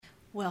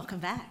Welcome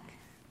back.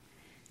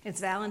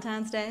 It's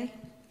Valentine's Day.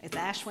 It's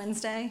Ash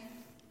Wednesday.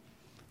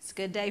 It's a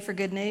good day for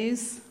good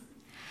news.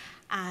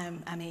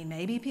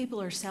 Maybe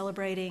people are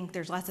celebrating.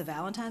 There's lots of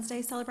Valentine's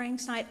Day celebrating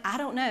tonight. I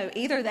don't know.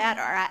 Either that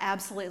or I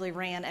absolutely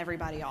ran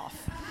everybody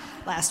off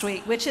last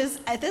week, which is,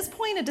 at this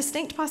point, a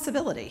distinct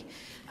possibility.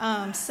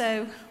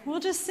 So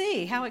we'll just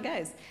see how it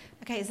goes.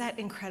 Okay, is that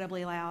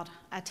incredibly loud?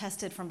 I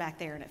tested from back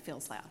there and it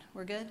feels loud.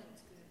 We're good?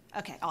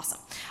 Okay, awesome.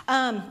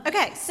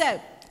 Okay,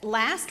 so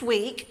last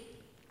week,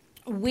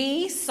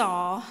 we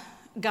saw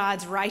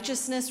God's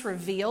righteousness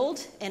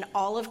revealed in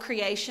all of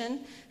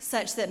creation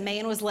such that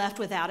man was left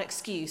without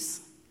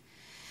excuse.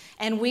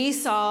 And we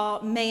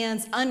saw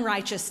man's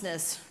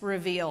unrighteousness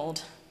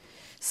revealed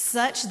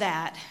such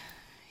that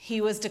he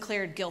was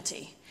declared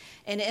guilty.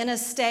 And in a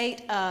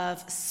state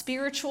of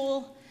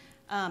spiritual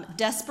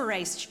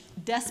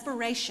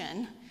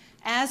desperation,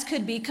 as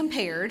could be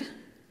compared,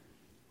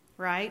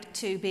 right,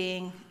 to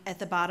being at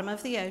the bottom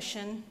of the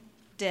ocean,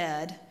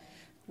 dead,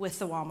 with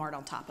the Walmart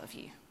on top of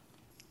you.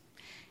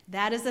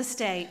 That is the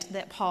state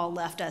that Paul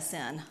left us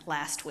in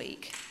last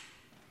week.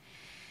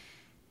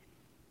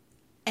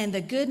 And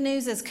the good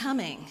news is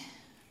coming,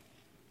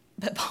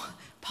 but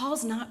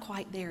Paul's not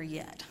quite there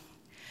yet.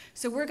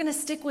 So we're going to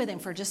stick with him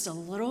for just a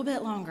little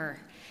bit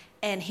longer,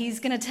 and he's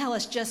going to tell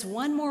us just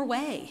one more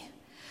way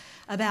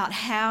about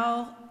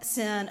how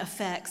sin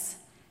affects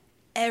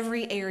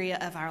every area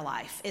of our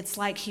life. It's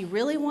like he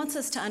really wants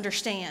us to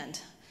understand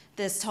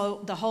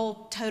the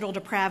whole total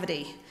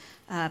depravity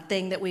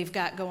thing that we've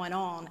got going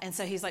on. And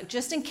so he's like,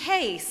 just in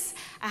case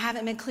I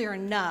haven't been clear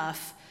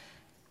enough,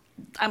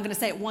 I'm going to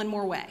say it one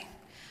more way.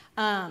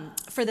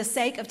 For the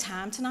sake of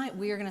time tonight,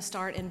 we are going to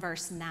start in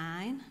verse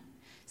 9.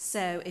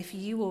 So if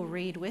you will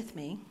read with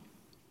me,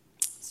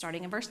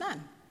 starting in verse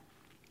 9.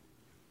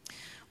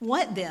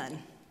 What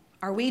then?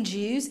 Are we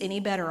Jews any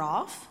better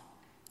off?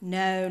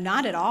 No,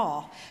 not at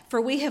all.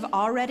 For we have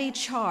already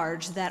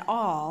charged that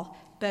all,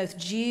 both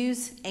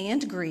Jews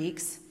and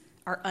Greeks,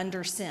 are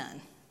under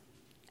sin.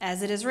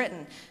 As it is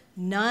written,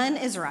 none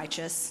is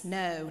righteous,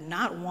 no,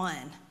 not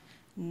one.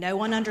 No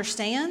one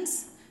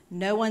understands,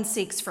 no one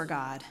seeks for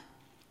God.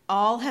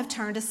 All have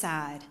turned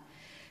aside.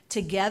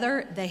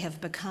 Together they have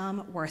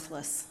become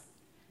worthless.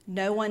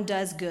 No one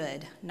does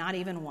good, not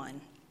even one.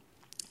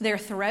 Their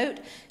throat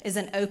is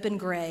an open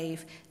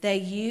grave. They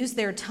use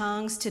their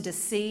tongues to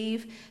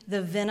deceive.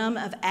 The venom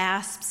of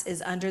asps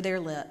is under their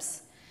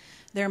lips.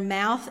 Their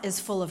mouth is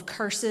full of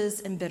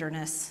curses and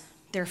bitterness.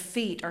 Their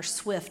feet are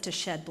swift to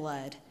shed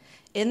blood.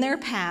 In their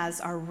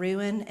paths are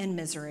ruin and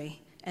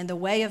misery, and the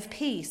way of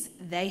peace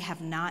they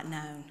have not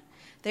known.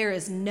 There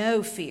is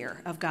no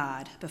fear of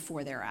God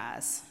before their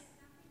eyes.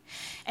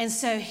 And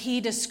so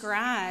he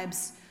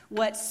describes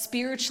what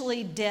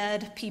spiritually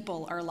dead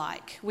people are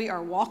like. We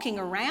are walking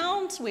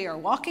around, we are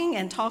walking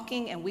and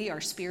talking, and we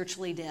are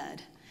spiritually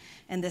dead.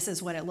 And this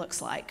is what it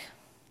looks like.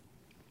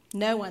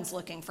 No one's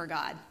looking for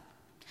God.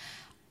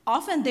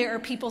 Often there are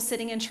people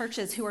sitting in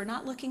churches who are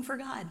not looking for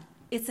God.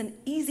 It's an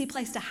easy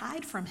place to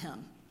hide from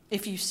him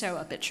if you show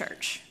up at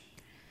church.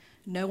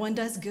 No one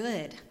does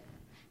good.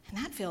 And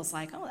that feels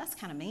like, oh, that's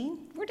kind of mean.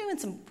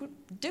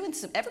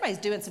 Everybody's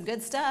doing some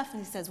good stuff.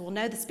 And he says, well,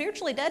 no, the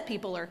spiritually dead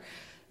people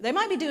they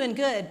might be doing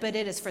good, but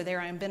it is for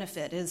their own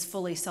benefit. It is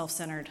fully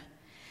self-centered.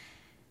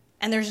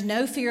 And there's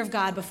no fear of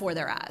God before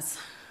their eyes.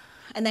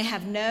 And they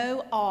have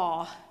no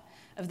awe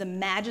of the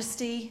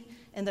majesty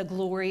and the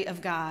glory of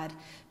God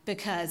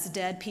because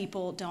dead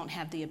people don't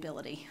have the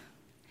ability.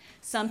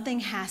 Something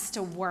has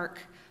to work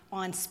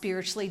on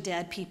spiritually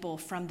dead people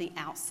from the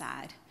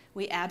outside.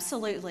 We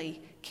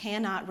absolutely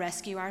cannot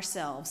rescue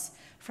ourselves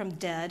from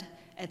dead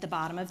at the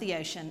bottom of the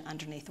ocean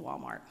underneath the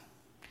Walmart.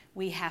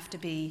 We have to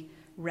be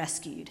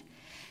rescued,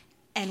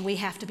 and we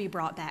have to be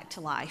brought back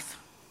to life.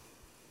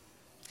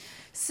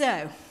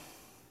 So,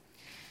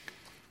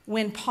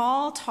 when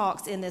Paul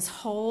talks in this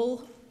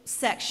whole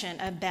section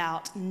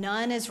about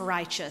none is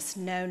righteous,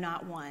 no,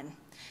 not one,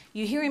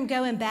 you hear him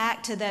going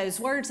back to those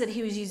words that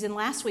he was using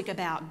last week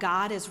about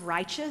God is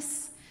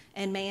righteous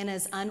and man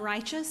is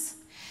unrighteous.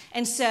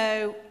 And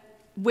so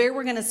where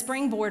we're going to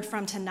springboard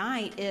from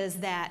tonight is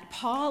that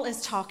Paul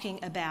is talking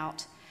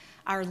about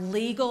our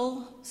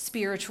legal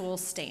spiritual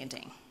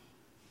standing.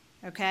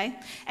 Okay?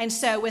 And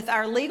so with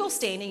our legal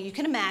standing, you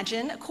can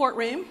imagine a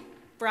courtroom,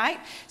 right?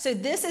 So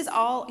this is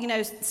all,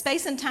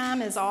 space and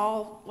time is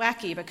all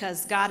wacky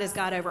because God is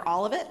God over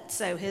all of it.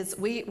 So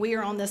we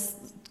are on this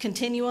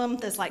continuum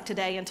that's like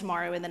today and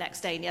tomorrow and the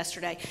next day and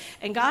yesterday.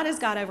 And God is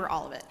God over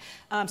all of it.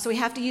 So we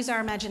have to use our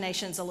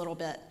imaginations a little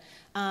bit.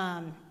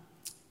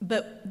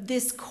 But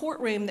this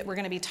courtroom that we're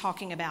going to be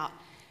talking about,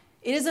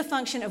 it is a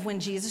function of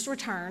when Jesus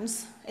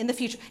returns in the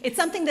future. It's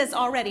something that's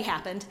already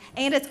happened,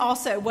 and it's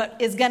also what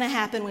is going to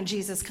happen when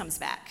Jesus comes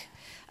back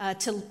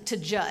to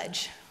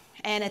judge.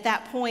 And at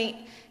that point,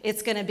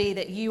 it's going to be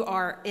that you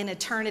are in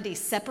eternity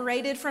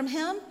separated from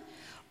him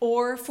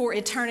or for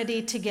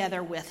eternity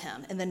together with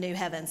him in the new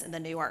heavens and the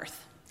new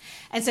earth.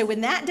 And so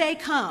when that day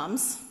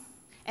comes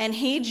and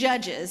he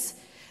judges,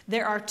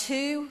 there are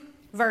two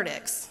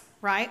verdicts,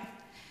 right?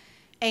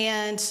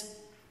 And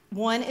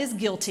one is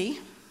guilty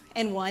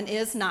and one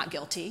is not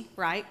guilty,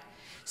 right?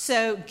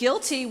 So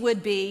guilty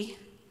would be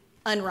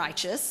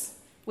unrighteous,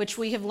 which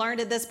we have learned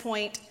at this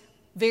point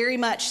very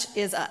much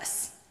is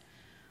us.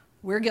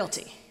 We're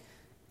guilty.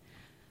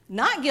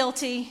 Not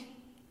guilty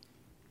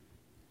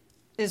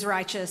is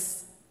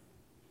righteous,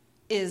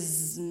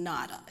 is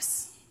not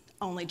us,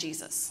 only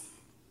Jesus.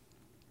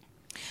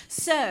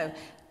 So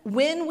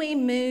when we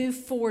move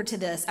forward to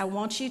this, I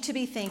want you to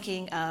be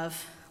thinking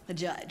of the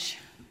judge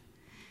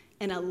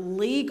and a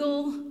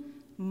legal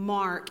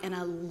mark and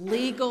a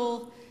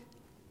legal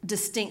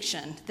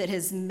distinction that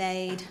is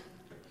made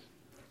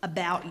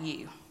about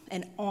you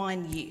and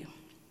on you.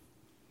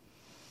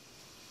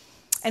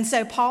 And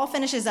so Paul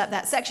finishes up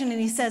that section and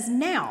he says,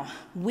 now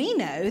we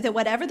know that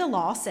whatever the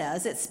law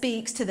says, it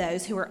speaks to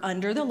those who are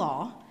under the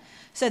law,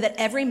 so that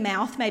every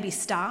mouth may be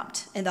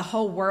stopped and the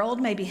whole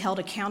world may be held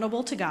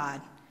accountable to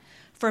God.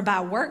 For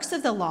by works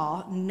of the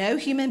law, no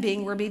human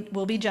being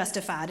will be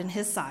justified in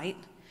his sight,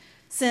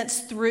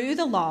 since through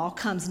the law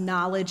comes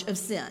knowledge of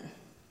sin.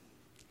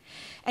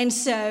 And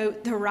so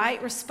the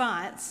right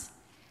response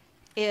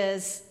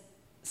is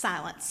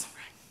silence.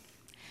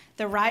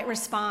 The right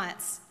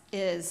response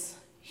is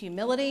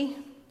humility.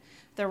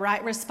 The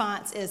right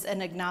response is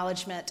an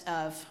acknowledgement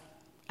of,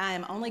 I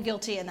am only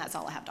guilty and that's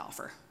all I have to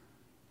offer.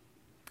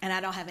 And I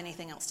don't have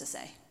anything else to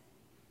say.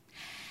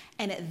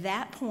 And at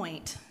that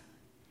point,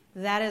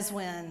 that is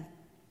when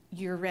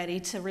you're ready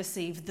to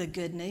receive the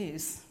good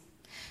news.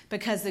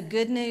 Because the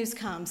good news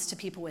comes to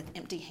people with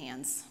empty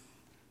hands.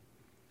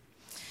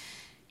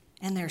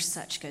 And there's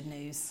such good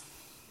news.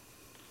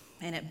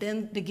 And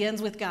it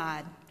begins with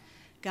God.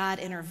 God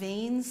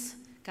intervenes,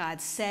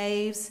 God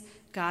saves,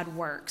 God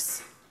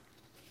works.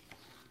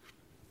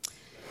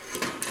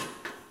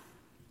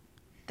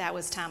 That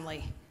was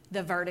timely.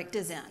 The verdict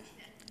is in.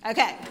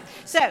 Okay,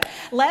 so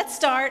let's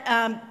start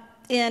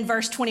in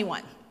verse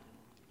 21.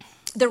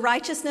 The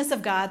righteousness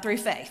of God through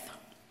faith.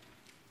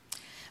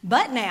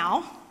 But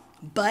now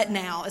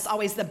is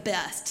always the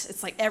best.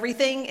 It's like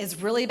everything is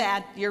really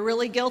bad. You're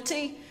really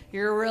guilty.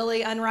 You're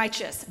really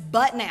unrighteous.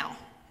 But now,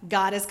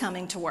 God is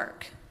coming to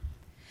work.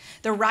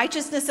 The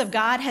righteousness of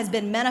God has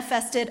been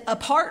manifested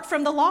apart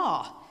from the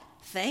law.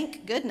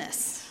 Thank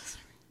goodness.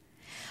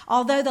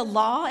 Although the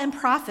law and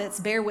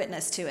prophets bear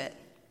witness to it.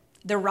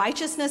 The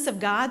righteousness of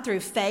God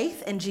through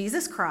faith in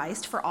Jesus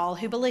Christ for all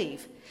who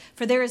believe.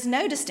 For there is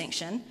no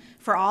distinction,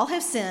 for all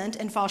have sinned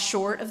and fall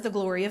short of the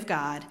glory of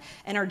God,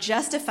 and are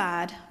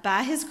justified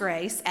by his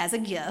grace as a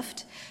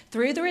gift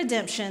through the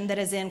redemption that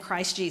is in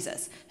Christ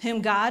Jesus,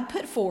 whom God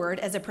put forward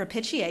as a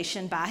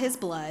propitiation by his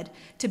blood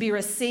to be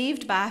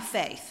received by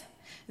faith.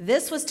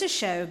 This was to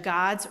show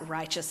God's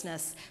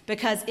righteousness,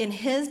 because in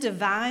his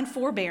divine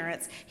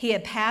forbearance he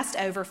had passed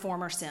over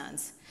former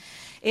sins.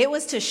 It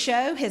was to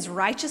show his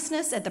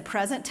righteousness at the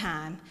present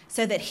time,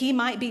 so that he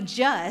might be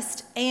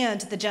just and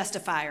the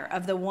justifier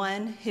of the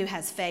one who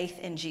has faith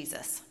in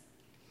Jesus.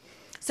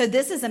 So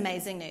this is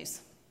amazing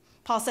news.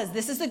 Paul says,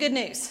 this is the good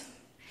news.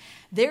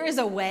 There is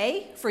a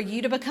way for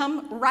you to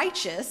become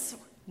righteous,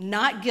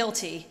 not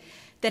guilty,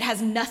 that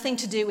has nothing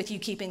to do with you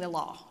keeping the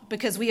law,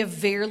 because we have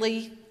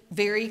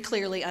very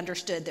clearly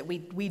understood that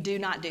we do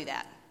not do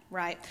that,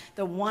 right?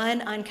 The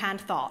one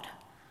unkind thought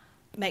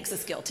makes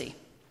us guilty.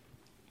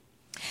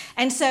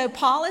 And so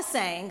Paul is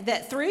saying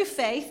that through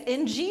faith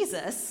in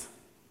Jesus,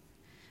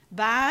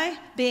 by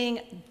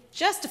being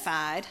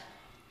justified,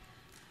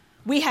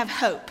 we have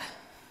hope.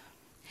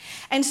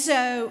 And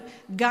so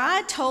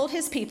God told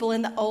his people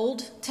in the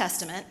Old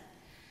Testament,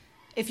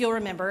 if you'll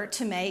remember,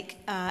 to make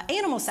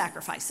animal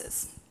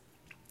sacrifices.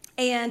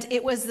 And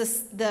it was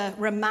the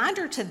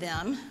reminder to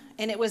them,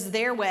 and it was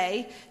their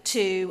way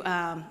to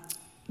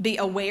be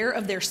aware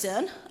of their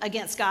sin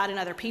against God and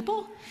other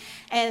people,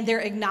 and their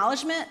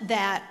acknowledgement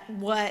that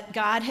what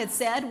God had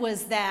said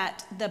was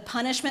that the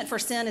punishment for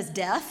sin is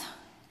death.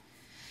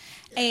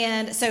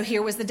 And so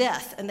here was the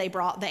death, and they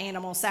brought the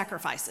animal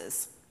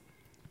sacrifices.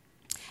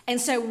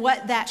 And so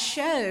what that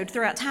showed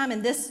throughout time,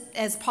 and this,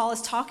 as Paul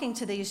is talking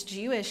to these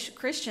Jewish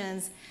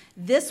Christians,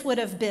 this would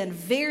have been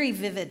very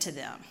vivid to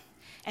them.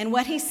 And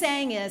what he's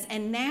saying is,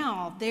 and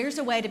now there's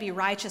a way to be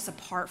righteous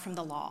apart from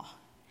the law.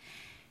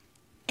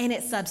 And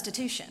it's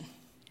substitution.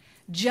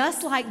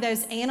 Just like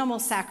those animal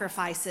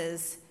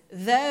sacrifices,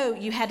 though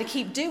you had to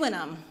keep doing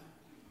them,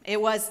 it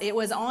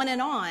was on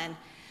and on,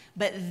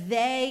 but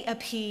they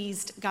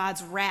appeased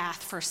God's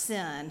wrath for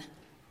sin.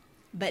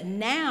 But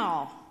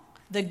now,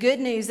 the good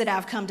news that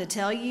I've come to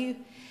tell you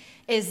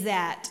is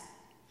that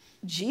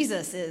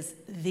Jesus is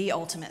the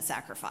ultimate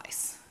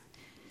sacrifice.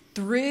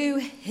 Through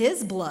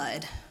his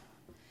blood,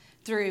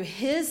 through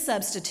his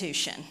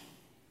substitution,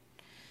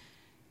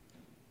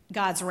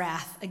 God's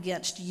wrath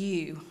against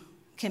you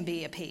can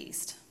be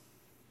appeased.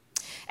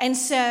 And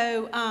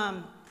so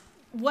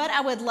what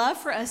I would love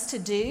for us to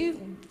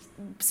do,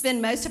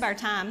 spend most of our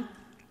time,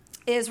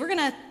 is we're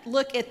going to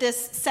look at this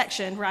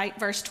section, right,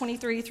 verse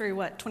 23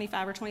 through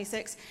 25 or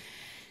 26.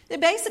 That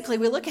basically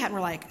we look at and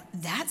we're like,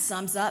 that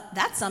sums up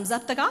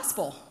the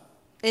gospel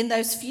in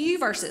those few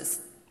verses.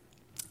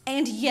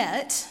 And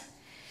yet,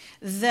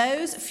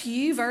 Those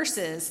few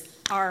verses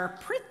are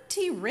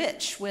pretty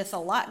rich with a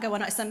lot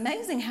going on. It's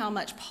amazing how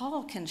much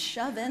Paul can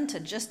shove into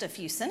just a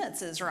few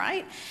sentences,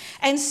 right?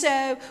 And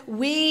so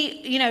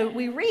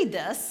we read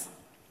this.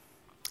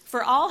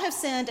 For all have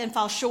sinned and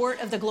fall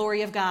short of the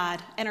glory of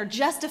God and are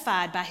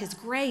justified by his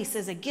grace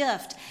as a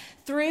gift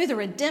through the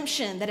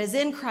redemption that is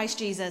in Christ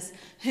Jesus,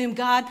 whom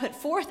God put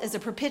forth as a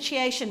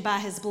propitiation by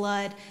his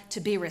blood to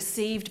be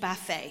received by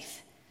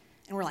faith.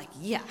 And we're like,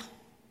 yeah,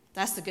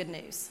 that's the good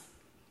news.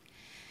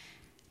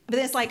 But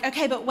then it's like,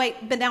 okay,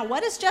 but now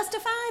what is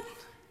justified?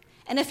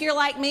 And if you're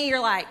like me,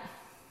 you're like,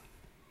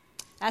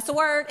 that's a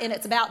word and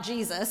it's about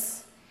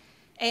Jesus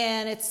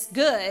and it's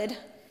good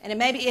and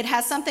maybe it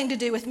has something to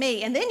do with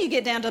me. And then you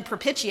get down to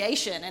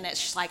propitiation and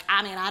it's just like,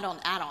 I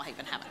don't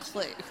even have a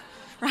clue,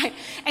 right?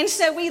 And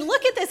so we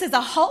look at this as a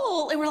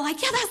whole and we're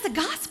like, yeah, that's the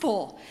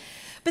gospel.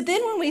 But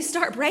then when we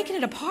start breaking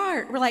it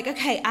apart, we're like,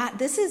 okay,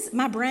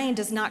 my brain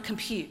does not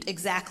compute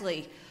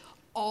exactly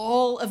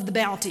all of the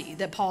bounty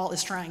that Paul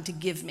is trying to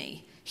give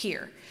me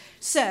here.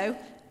 So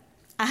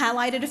I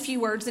highlighted a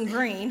few words in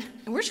green,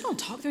 and we're just going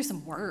to talk through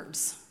some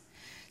words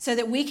so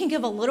that we can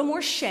give a little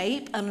more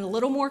shape and a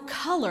little more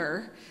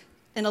color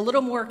and a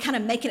little more kind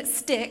of making it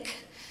stick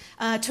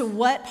to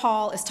what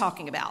Paul is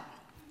talking about.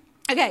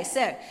 Okay,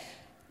 so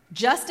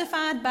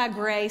justified by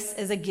grace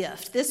is a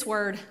gift. This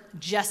word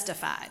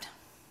justified.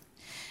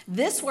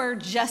 This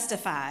word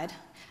justified,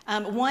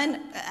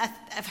 one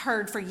I've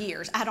heard for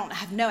years. I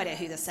have no idea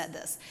who said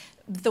this.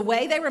 The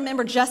way they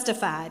remember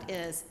justified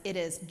is, it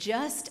is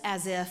just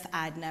as if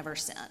I'd never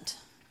sinned.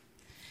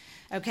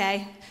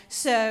 Okay?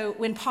 So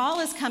when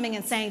Paul is coming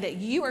and saying that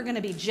you are going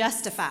to be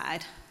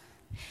justified,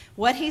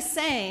 what he's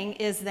saying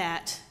is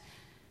that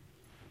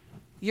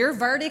your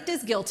verdict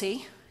is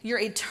guilty, your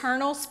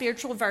eternal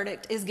spiritual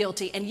verdict is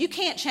guilty, and you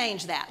can't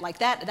change that. Like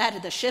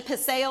that the ship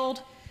has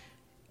sailed,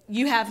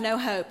 you have no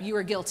hope, you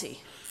are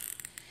guilty.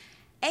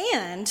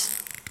 And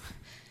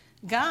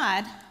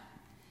God,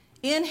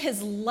 in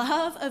his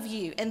love of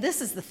you, and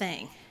this is the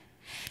thing,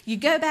 you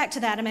go back to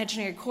that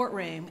imaginary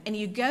courtroom and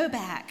you go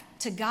back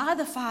to God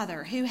the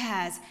Father who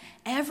has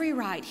every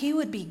right. He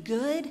would be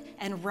good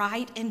and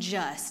right and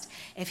just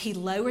if he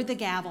lowered the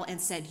gavel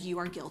and said, you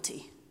are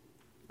guilty.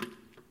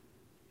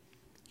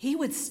 He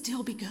would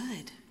still be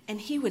good and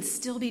he would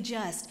still be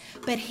just,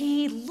 but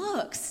he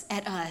looks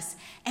at us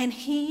and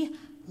he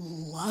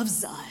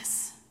loves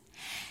us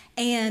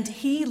and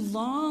he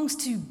longs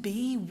to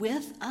be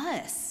with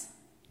us.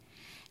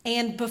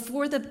 And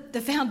before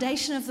the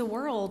foundation of the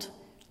world,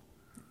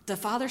 the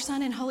Father,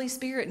 Son, and Holy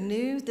Spirit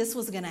knew this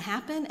was going to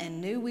happen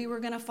and knew we were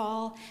going to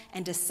fall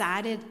and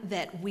decided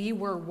that we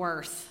were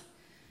worth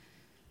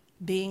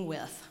being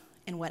with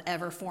in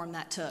whatever form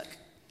that took.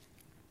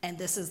 And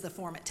this is the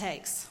form it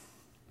takes.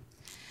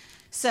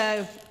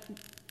 So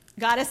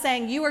God is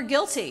saying you are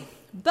guilty,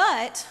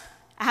 but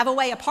I have a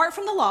way apart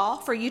from the law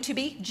for you to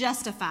be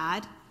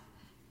justified.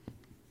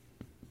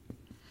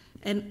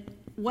 And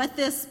what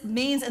this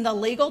means in the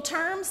legal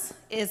terms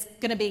is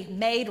going to be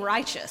made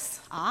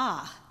righteous.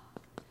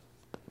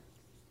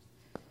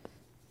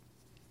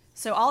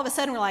 So all of a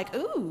sudden we're like,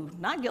 ooh,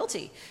 not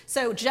guilty.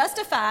 So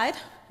justified,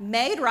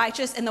 made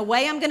righteous, and the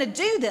way I'm going to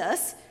do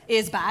this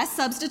is by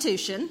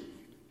substitution.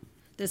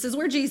 This is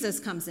where Jesus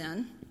comes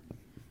in.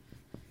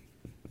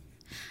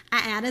 I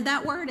added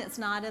that word. It's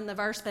not in the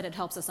verse, but it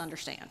helps us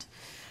understand.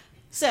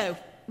 So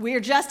we are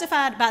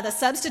justified by the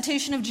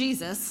substitution of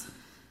Jesus.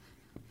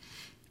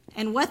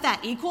 And what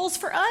that equals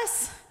for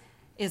us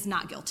is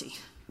not guilty.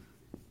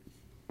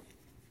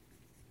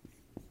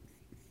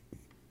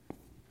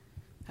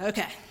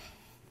 Okay.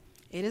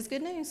 It is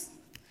good news.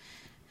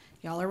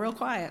 Y'all are real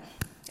quiet.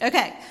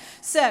 Okay.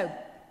 So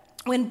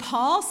when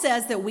Paul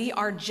says that we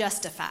are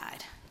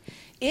justified,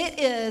 it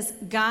is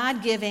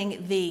God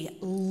giving the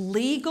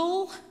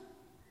legal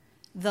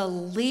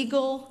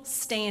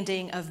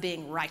standing of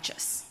being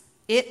righteous.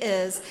 It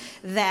is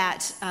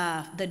that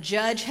the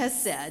judge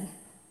has said,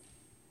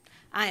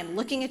 I am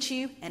looking at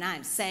you and I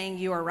am saying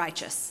you are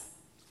righteous.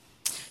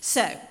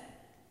 So,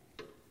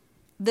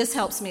 this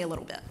helps me a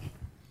little bit.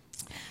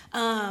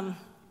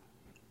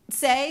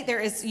 Say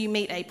you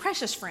meet a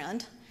precious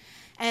friend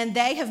and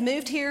they have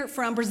moved here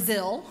from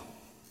Brazil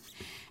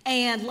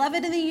and love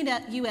it in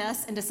the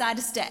U.S. and decide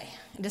to stay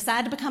and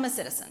decide to become a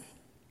citizen.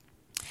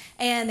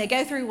 And they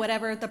go through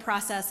whatever the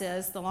process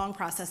is, the long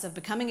process of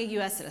becoming a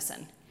U.S.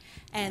 citizen.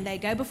 And they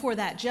go before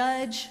that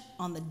judge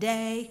on the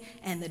day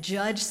and the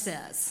judge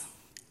says,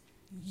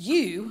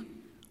 you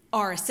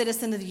are a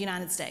citizen of the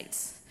United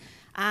States.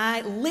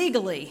 I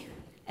legally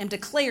am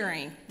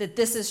declaring that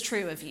this is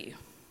true of you.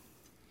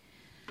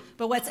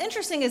 But what's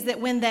interesting is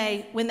that when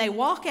they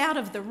walk out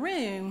of the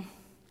room,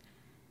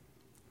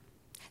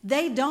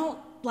 they don't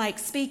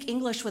speak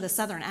English with a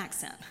Southern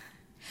accent.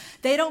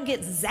 They don't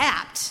get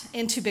zapped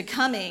into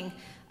becoming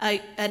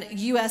a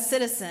U.S.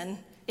 citizen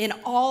in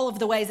all of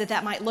the ways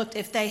that might look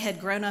if they had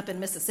grown up in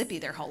Mississippi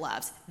their whole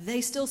lives.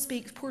 They still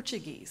speak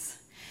Portuguese.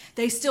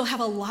 They still have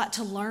a lot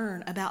to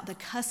learn about the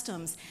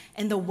customs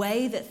and the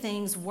way that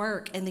things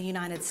work in the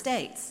United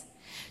States.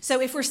 So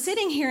if we're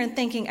sitting here and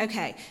thinking,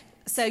 okay,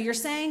 So you're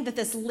saying that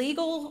this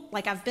legal,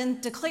 like I've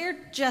been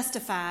declared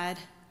justified,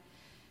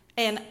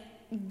 and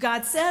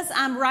God says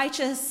I'm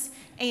righteous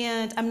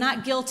and I'm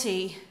not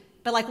guilty,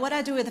 but like what do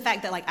I do with the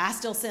fact that like I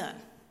still sin?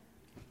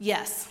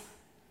 Yes.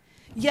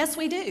 Yes,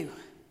 we do.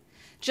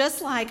 Just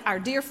like our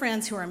dear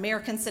friends who are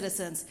American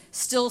citizens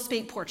still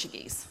speak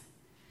Portuguese.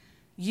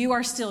 You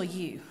are still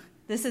you.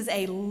 This is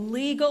a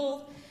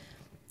legal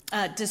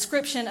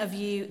description of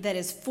you that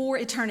is for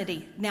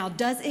eternity. Now,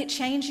 does it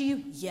change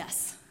you?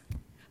 Yes.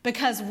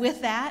 Because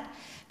with that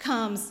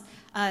comes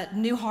a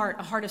new heart,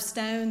 a heart of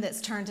stone that's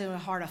turned into a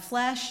heart of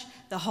flesh,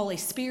 the Holy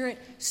Spirit.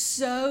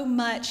 So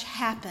much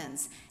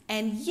happens.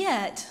 And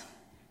yet,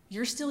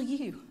 you're still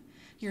you.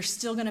 You're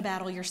still going to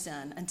battle your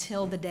sin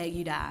until the day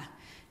you die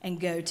and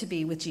go to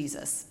be with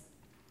Jesus.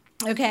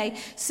 Okay,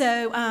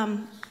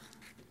 so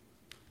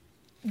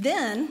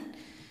then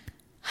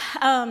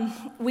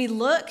we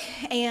look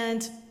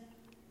and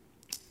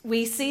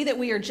we see that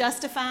we are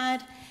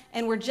justified,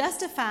 and we're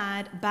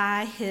justified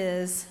by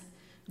his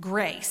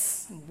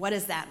grace. What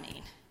does that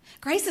mean?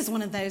 Grace is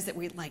one of those that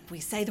we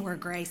say the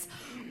word grace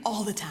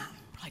all the time.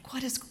 We're like,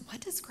 what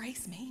does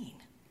grace mean?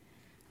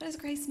 What does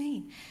grace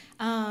mean?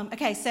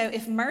 Okay, so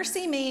if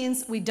mercy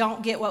means we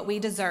don't get what we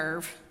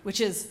deserve,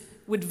 which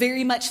would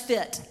very much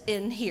fit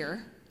in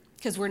here,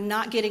 because we're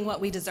not getting what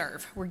we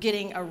deserve. We're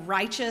getting a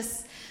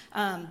righteous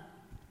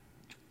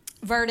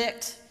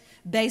verdict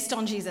based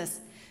on Jesus.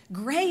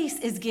 Grace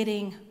is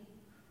getting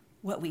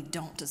what we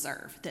don't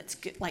deserve. That's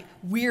good. Like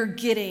we're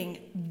getting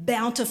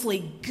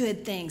bountifully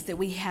good things that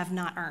we have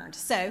not earned.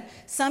 So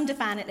some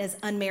define it as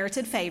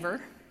unmerited favor.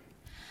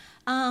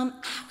 I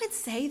would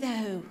say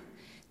though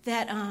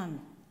that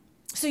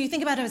so you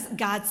think about it as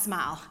God's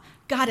smile.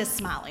 God is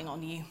smiling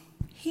on you.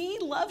 He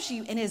loves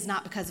you, and it is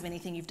not because of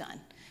anything you've done.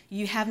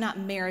 You have not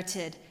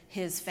merited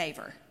his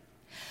favor.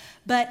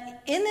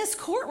 But in this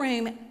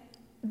courtroom,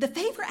 the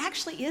favor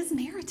actually is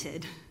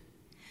merited.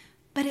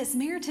 But it's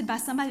merited by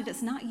somebody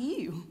that's not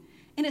you.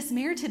 And it's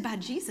merited by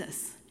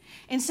Jesus.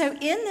 And so in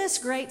this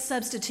great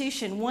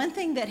substitution, one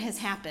thing that has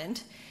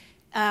happened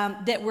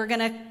that we're going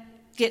to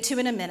get to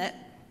in a minute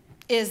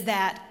is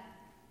that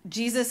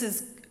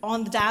Jesus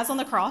dies on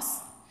the cross,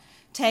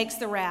 takes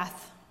the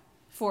wrath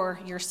for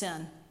your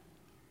sin.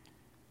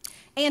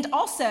 And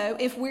also,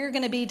 if we're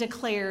going to be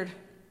declared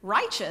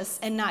righteous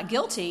and not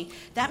guilty,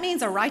 that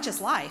means a righteous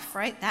life,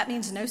 right? That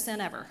means no sin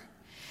ever.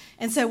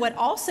 And so what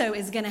also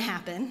is going to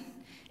happen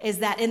is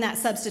that in that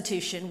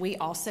substitution, we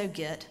also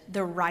get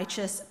the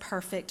righteous,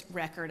 perfect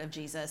record of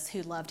Jesus,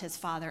 who loved his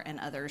Father and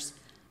others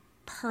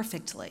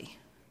perfectly.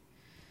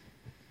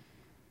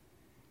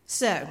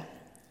 So,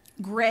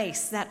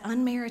 grace, that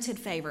unmerited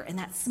favor, and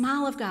that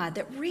smile of God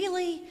that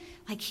really,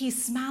 like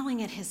he's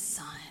smiling at his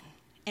Son,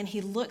 and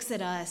he looks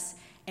at us,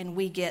 and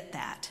we get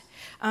that.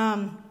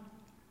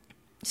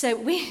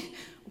 So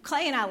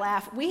Clay and I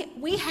laugh.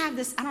 We have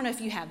this, I don't know if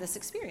you have this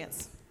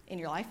experience in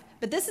your life,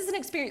 but this is an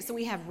experience that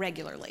we have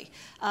regularly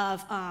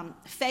of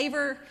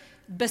favor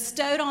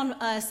bestowed on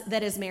us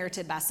that is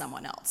merited by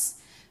someone else.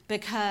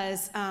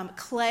 Because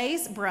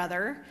Clay's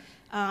brother,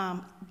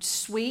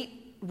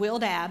 sweet Will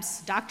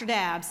Dabbs, Dr.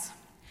 Dabbs,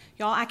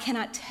 y'all, I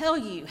cannot tell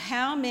you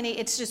how many,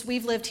 it's just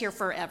we've lived here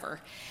forever.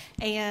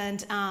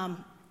 And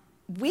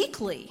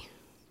weekly,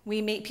 we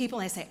meet people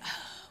and they say,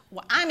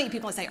 I meet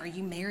people and say, are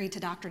you married to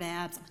Dr.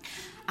 Dabbs?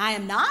 I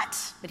am not,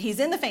 but he's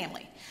in the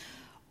family.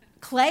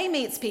 Clay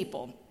meets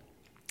people.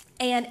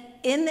 And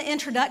in the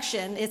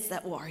introduction, it's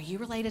that, well, are you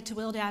related to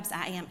Will Dabbs?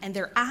 I am. And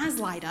their eyes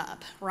light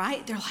up,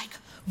 right? They're like,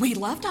 we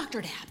love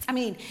Dr. Dabbs. I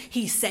mean,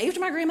 he saved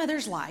my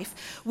grandmother's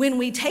life. When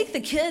we take the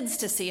kids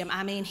to see him,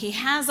 I mean, he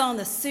has on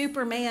the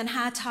Superman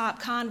high-top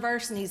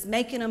Converse, and he's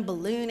making them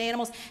balloon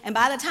animals. And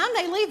by the time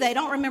they leave, they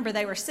don't remember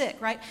they were sick,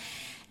 right?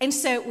 And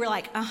so we're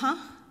like,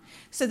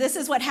 So this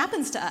is what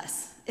happens to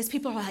us, is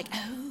people are like,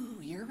 oh,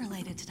 you're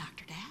related to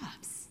Dr.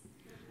 Dabbs.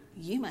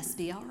 You must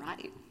be all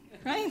right.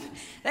 Right?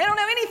 They don't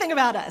know anything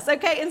about us,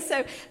 okay? And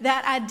so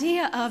that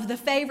idea of the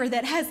favor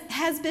that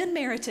has been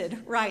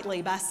merited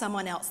rightly by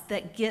someone else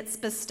that gets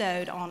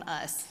bestowed on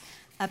us,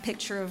 a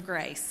picture of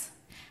grace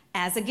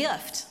as a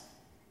gift.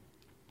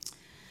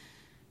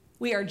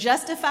 We are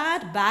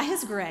justified by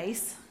his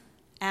grace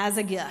as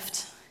a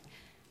gift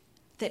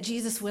that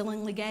Jesus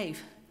willingly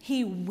gave.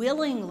 He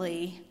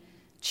willingly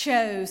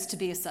chose to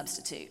be a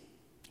substitute.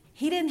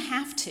 He didn't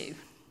have to.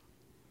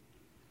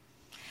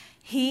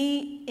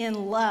 He,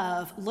 in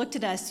love, looked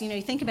at us. You know,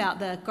 you think about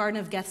the Garden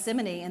of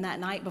Gethsemane and that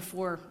night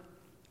before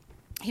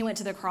he went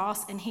to the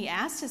cross, and he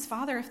asked his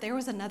Father if there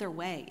was another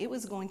way. It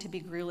was going to be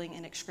grueling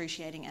and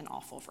excruciating and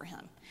awful for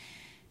him.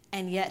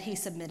 And yet he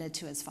submitted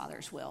to his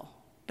Father's will.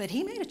 But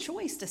he made a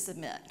choice to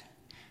submit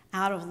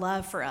out of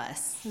love for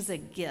us. This is a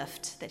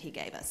gift that he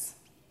gave us.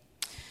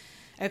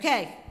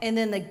 Okay, and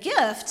then the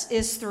gift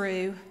is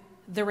through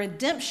the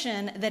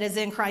redemption that is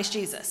in Christ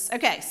Jesus.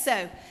 Okay,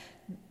 so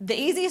the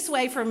easiest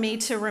way for me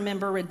to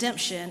remember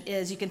redemption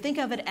is you can think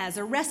of it as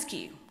a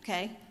rescue,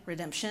 okay?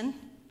 Redemption,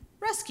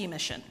 rescue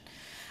mission.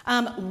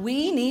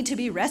 We need to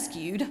be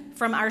rescued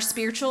from our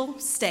spiritual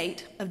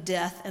state of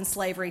death and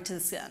slavery to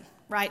sin,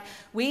 right?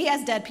 We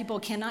as dead people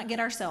cannot get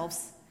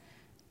ourselves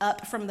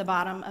up from the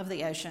bottom of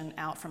the ocean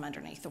out from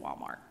underneath the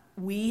Walmart.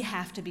 We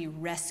have to be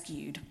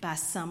rescued by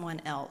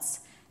someone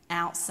else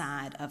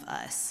outside of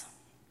us.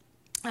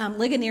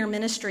 Ligonier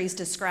Ministries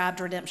described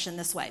redemption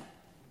this way.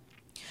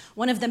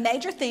 One of the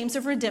major themes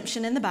of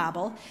redemption in the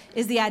Bible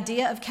is the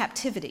idea of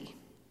captivity.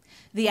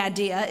 The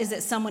idea is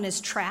that someone is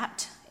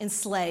trapped,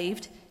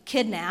 enslaved,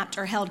 kidnapped,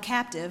 or held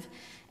captive,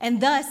 and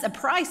thus a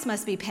price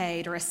must be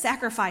paid or a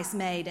sacrifice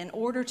made in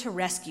order to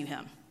rescue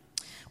him.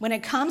 When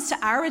it comes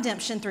to our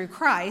redemption through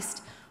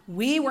Christ,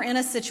 we were in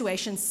a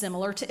situation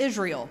similar to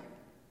Israel.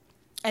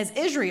 As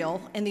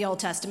Israel in the Old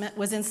Testament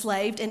was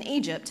enslaved in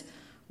Egypt,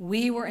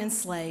 we were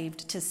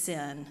enslaved to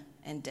sin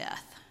and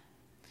death.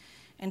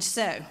 And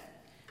so,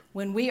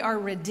 when we are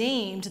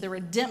redeemed, the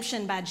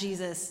redemption by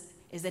Jesus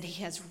is that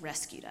he has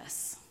rescued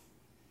us.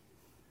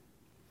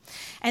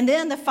 And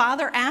then the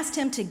Father asked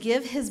him to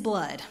give his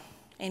blood,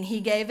 and he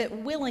gave it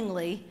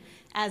willingly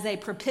as a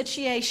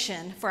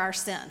propitiation for our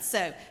sins.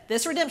 So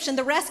this redemption,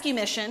 the rescue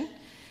mission,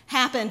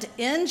 happened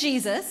in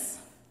Jesus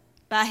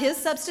by his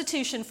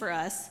substitution for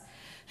us,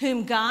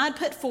 whom God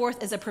put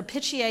forth as a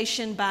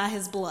propitiation by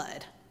his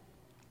blood.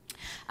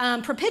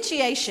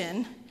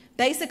 Propitiation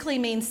basically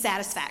means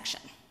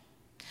satisfaction.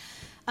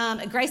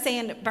 Grace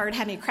Ann Bird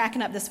had me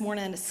cracking up this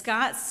morning.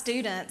 Scott's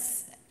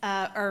students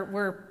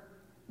were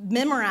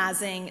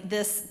memorizing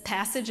this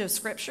passage of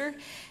scripture,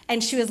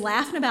 and she was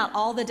laughing about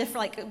all the different,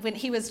 like when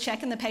he was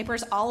checking the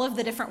papers, all of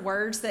the different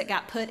words that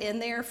got put in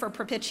there for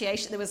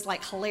propitiation. It was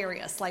like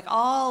hilarious, like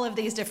all of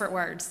these different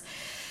words.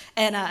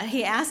 And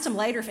he asked him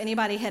later if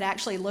anybody had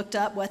actually looked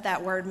up what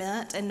that word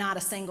meant, and not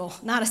a single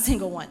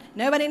one.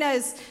 Nobody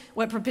knows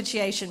what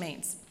propitiation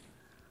means.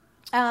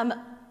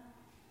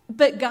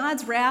 But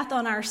God's wrath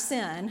on our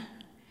sin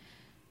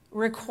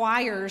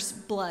requires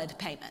blood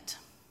payment.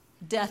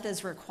 Death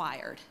is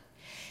required.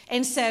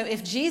 And so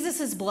if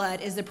Jesus'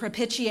 blood is the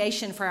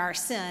propitiation for our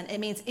sin, it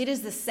means it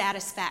is the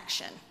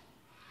satisfaction.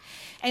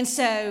 And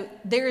so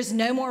there is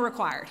no more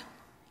required.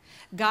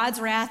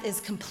 God's wrath is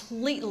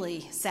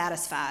completely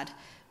satisfied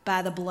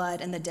by the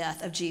blood and the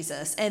death of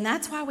Jesus. And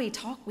that's why we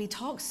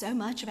talk so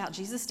much about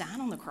Jesus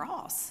dying on the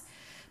cross,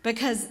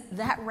 because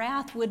that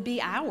wrath would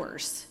be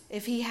ours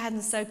if he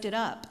hadn't soaked it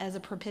up as a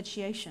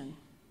propitiation.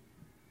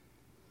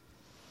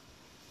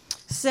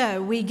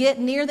 So we get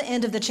near the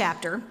end of the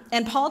chapter,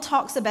 and Paul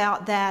talks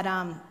about that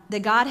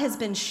God has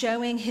been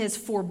showing his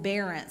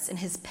forbearance and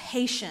his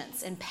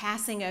patience in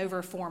passing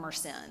over former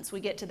sins. We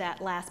get to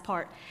that last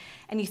part,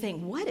 and you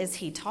think, what is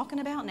he talking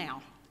about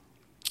now?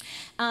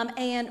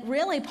 And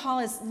really, Paul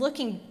is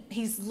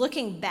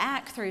looking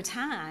back through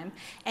time,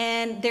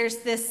 and there's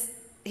this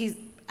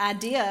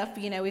idea,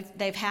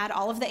 they've had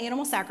all of the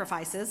animal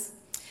sacrifices,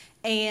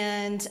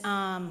 and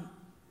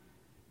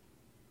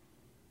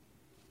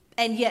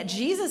yet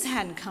Jesus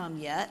hadn't come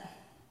yet.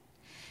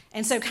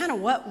 And so kind of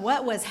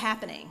what was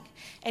happening?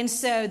 And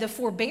so the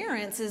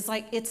forbearance is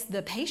like, it's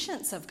the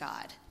patience of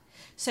God.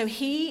 So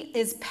he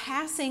is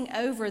passing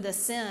over the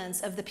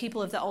sins of the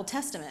people of the Old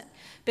Testament,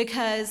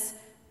 because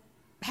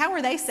how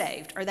are they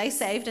saved? Are they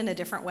saved in a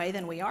different way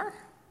than we are?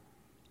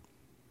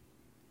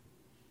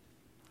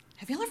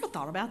 Have you ever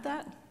thought about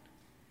that?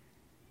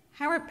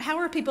 How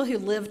are people who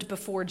lived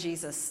before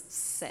Jesus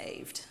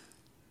saved?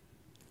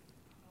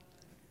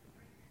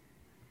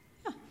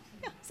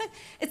 Yeah.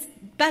 It's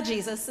by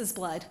Jesus'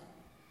 blood.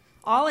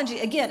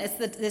 Again,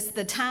 it's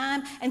the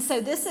time. And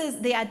so this is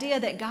the idea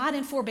that God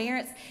in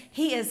forbearance,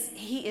 he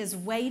is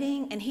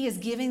waiting, and he is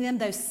giving them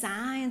those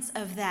signs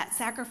of that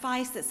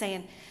sacrifice that's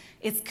saying,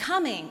 it's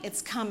coming,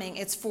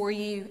 it's for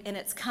you, and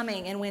it's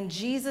coming. And when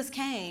Jesus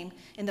came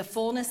in the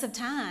fullness of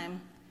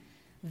time,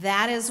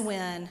 that is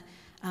when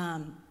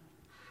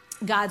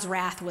God's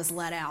wrath was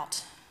let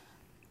out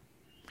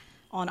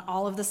on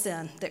all of the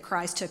sin that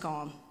Christ took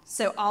on.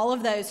 So all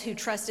of those who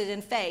trusted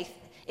in faith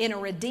in a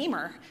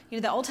Redeemer,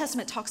 the Old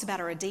Testament talks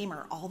about a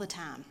Redeemer all the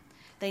time.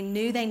 They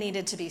knew they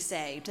needed to be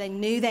saved. They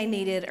knew they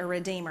needed a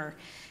Redeemer,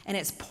 and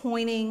it's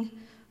pointing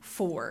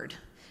forward.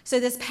 So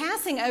this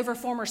passing over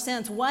former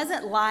sins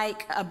wasn't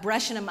like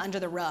brushing them under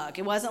the rug.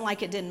 It wasn't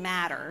like it didn't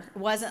matter. It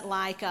wasn't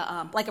like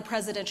a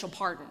presidential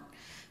pardon.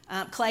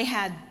 Clay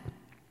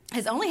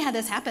has only had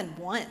this happen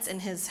once in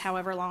his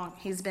however long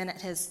he's been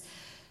at his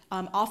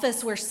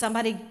office, where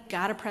somebody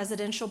got a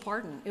presidential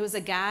pardon. It was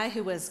a guy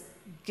who was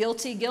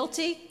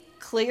guilty,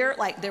 clear,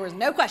 like there was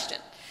no question.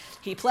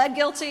 He pled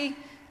guilty,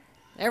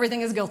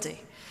 everything is guilty.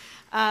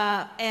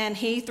 And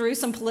he, through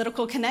some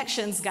political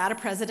connections, got a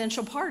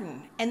presidential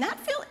pardon. And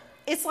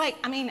it's like,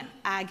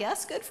 I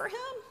guess good for him.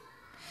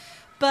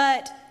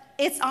 But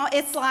it's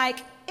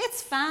like,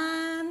 it's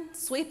fine,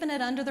 sweeping it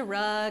under the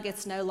rug,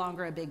 it's no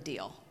longer a big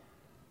deal.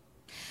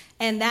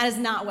 And that is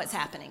not what's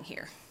happening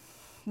here.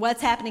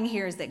 What's happening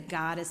here is that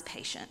God is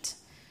patient.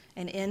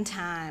 And in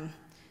time,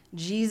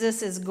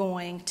 Jesus is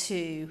going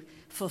to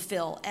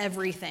fulfill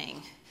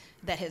everything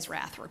that his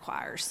wrath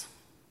requires.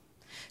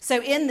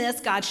 So in this,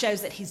 God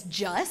shows that he's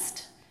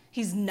just.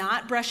 He's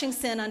not brushing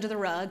sin under the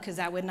rug, because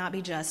that would not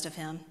be just of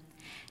him.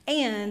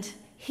 And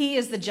He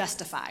is the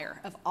justifier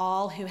of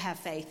all who have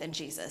faith in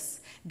Jesus.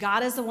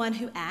 God is the one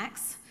who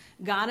acts.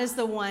 God is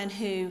the one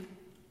who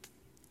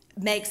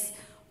makes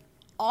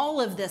all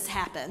of this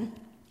happen,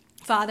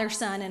 Father,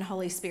 Son, and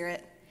Holy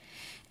Spirit.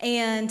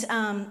 And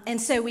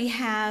so we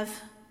have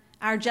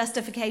our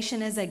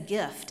justification as a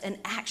gift, an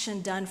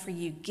action done for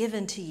you,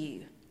 given to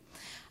you.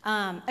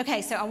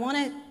 Okay, so I want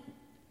to,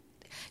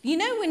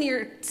 when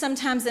you're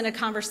sometimes in a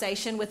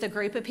conversation with a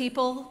group of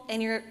people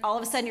and you're all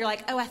of a sudden you're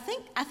like, oh, I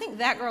think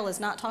that girl is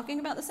not talking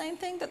about the same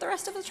thing that the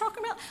rest of us are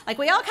talking about. Like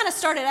we all kind of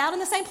started out in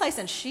the same place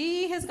and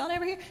she has gone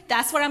over here.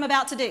 That's what I'm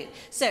about to do.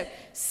 So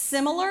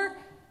similar,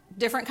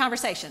 different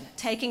conversation,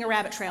 taking a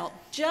rabbit trail,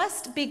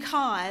 just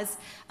because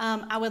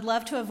I would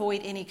love to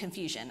avoid any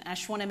confusion. I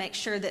just want to make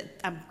sure that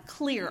I'm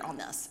clear on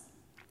this.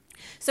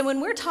 So when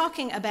we're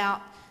talking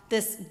about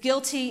this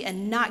guilty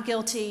and not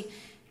guilty,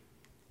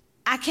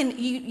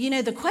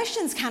 the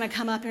questions kind of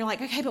come up and you're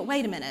like, okay, but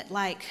wait a minute.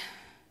 Like,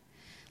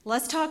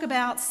 let's talk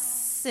about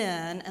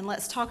sin and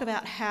let's talk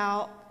about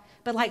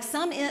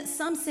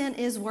some sin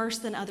is worse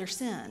than other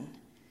sin.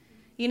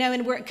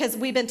 And because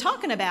we've been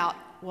talking about,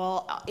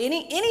 well,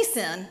 any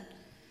sin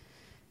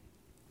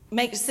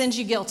sends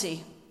you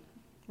guilty,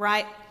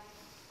 right?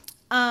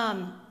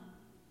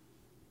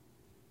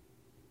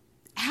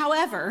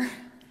 However,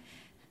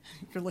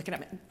 you're looking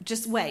at me.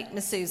 Just wait.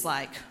 Miss Sue's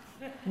like,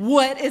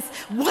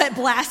 what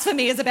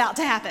blasphemy is about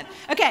to happen?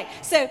 Okay,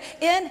 so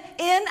in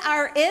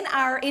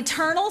our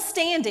eternal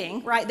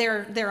standing, right?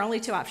 There are only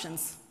two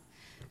options: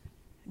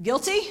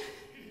 guilty,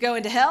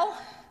 going to hell,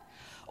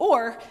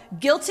 or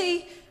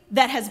guilty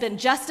that has been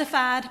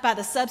justified by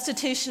the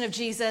substitution of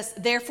Jesus,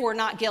 therefore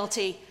not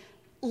guilty,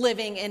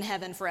 living in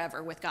heaven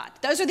forever with God.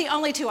 Those are the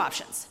only two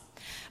options.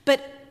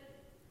 But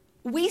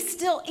we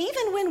still,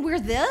 even when we're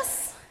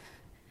this,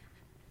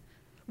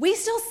 we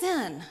still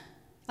sin.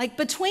 Like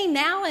between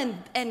now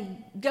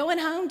and going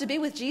home to be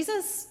with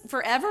Jesus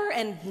forever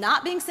and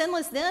not being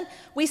sinless then,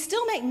 we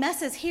still make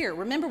messes here.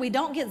 Remember, we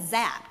don't get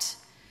zapped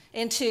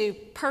into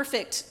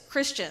perfect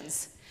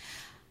Christians.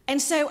 And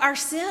so our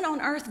sin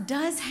on earth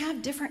does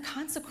have different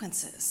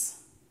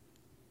consequences,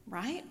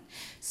 right?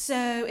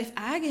 So if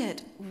I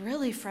get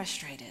really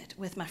frustrated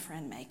with my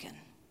friend Macon,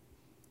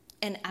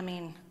 and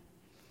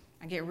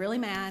I get really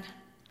mad,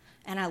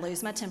 and I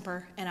lose my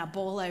temper, and I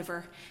boil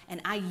over, and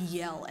I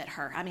yell at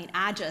her.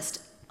 I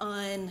just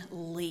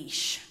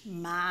unleash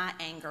my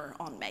anger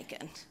on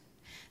Macon.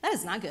 That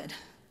is not good.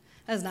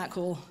 That is not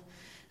cool.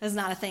 That is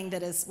not a thing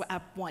that is what I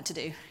want to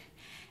do.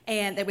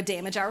 And it would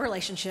damage our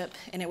relationship,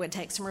 and it would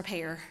take some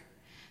repair.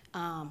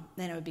 Then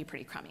it would be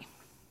pretty crummy.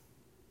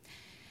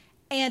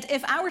 And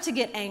if I were to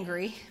get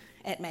angry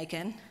at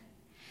Macon,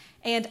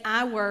 and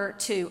I were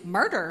to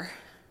murder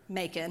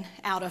Macon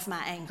out of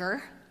my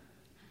anger,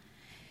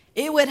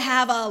 it would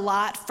have a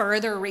lot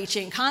further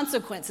reaching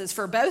consequences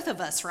for both of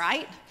us,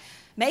 right?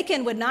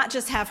 Macon would not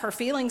just have her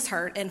feelings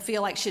hurt and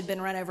feel like she'd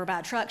been run over by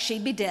a truck.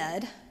 She'd be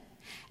dead,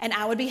 and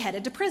I would be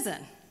headed to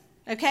prison,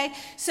 okay?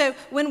 So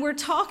when we're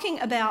talking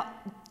about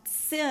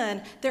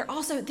sin, there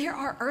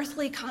are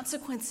earthly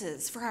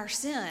consequences for our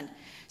sin.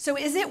 So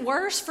is it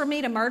worse for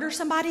me to murder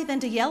somebody than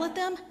to yell at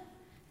them?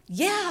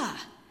 Yeah,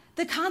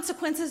 the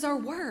consequences are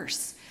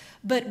worse.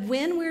 But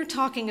when we're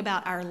talking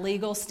about our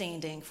legal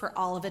standing for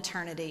all of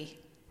eternity,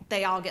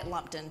 they all get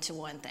lumped into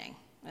one thing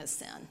as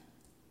sin.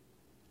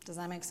 Does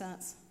that make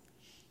sense?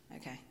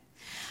 Okay.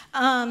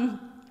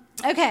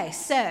 Okay,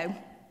 so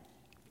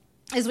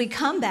as we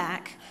come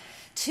back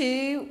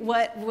to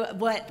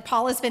what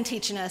Paul has been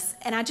teaching us,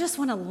 and I just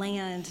want to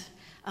land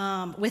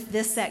with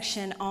this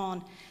section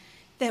on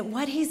that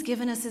what he's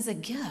given us is a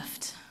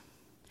gift.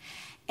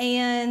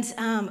 And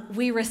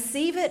we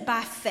receive it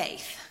by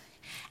faith.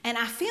 And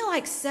I feel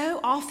like so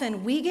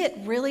often we get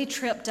really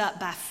tripped up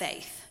by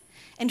faith.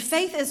 And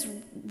faith is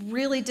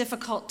really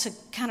difficult to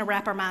kind of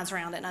wrap our minds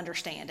around and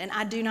understand. And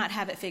I do not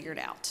have it figured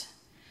out.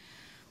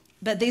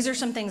 But these are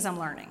some things I'm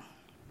learning.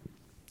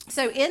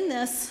 So in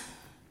this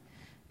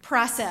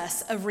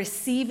process of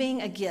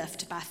receiving a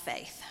gift by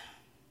faith,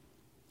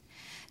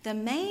 the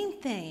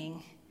main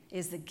thing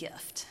is the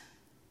gift.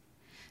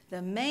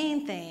 The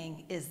main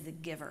thing is the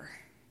giver.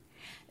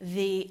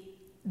 The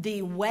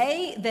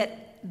way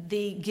that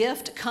the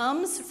gift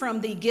comes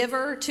from the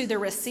giver to the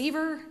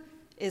receiver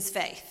is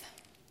faith,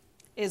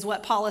 is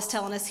what Paul is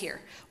telling us here.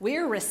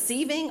 We're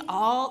receiving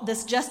all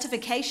this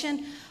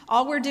justification.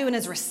 All we're doing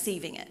is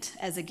receiving it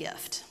as a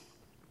gift.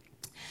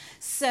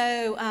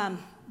 So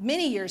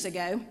many years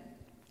ago,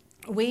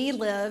 we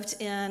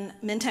lived in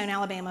Mentone,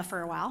 Alabama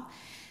for a while.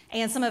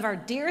 And some of our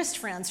dearest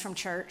friends from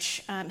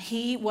church,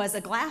 he was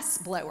a glass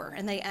blower,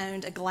 and they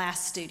owned a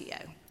glass studio.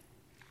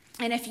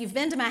 And if you've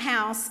been to my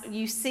house,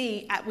 you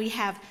see we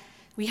have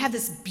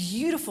this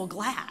beautiful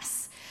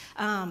glass.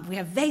 We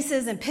have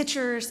vases and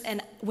pictures,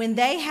 and when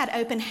they had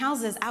open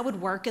houses, I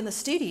would work in the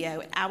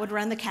studio. I would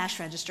run the cash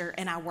register,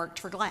 and I worked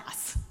for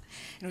glass.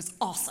 It was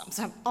awesome.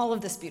 So I have all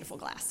of this beautiful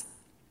glass.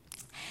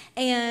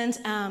 And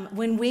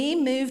when we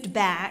moved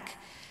back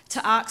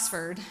to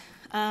Oxford,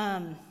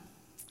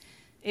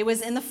 it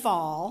was in the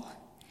fall,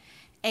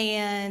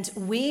 And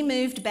we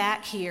moved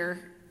back here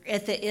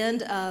at the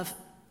end of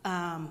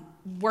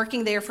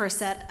working there for a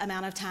set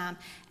amount of time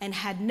and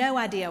had no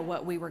idea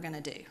what we were going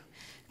to do.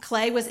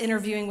 Clay was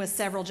interviewing with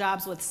several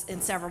jobs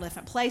in several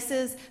different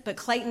places, but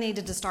Clayton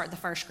needed to start the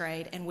first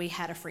grade, and we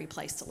had a free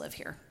place to live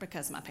here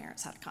because my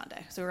parents had a condo.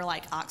 So we were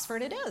like,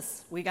 Oxford it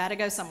is. We got to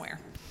go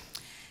somewhere.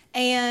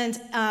 And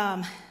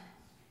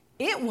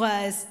it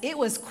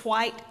was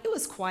quite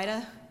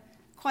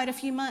a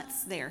few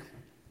months there.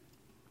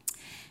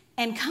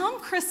 And come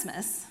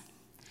Christmas,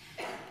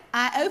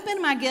 I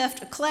opened my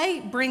gift. Clay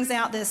brings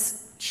out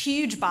this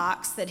huge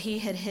box that he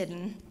had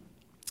hidden,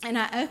 and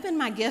I opened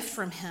my gift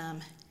from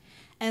him,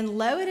 and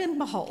lo and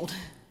behold,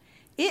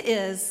 it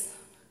is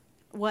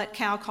what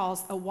Cal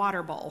calls a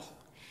water bowl.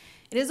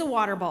 It is a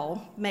water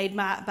bowl made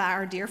by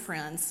our dear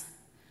friends,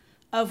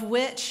 of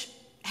which,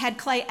 had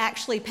Clay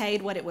actually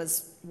paid what it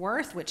was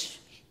worth, which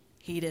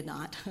he did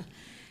not,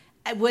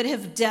 it would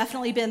have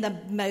definitely been the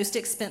most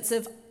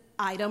expensive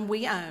item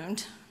we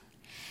owned.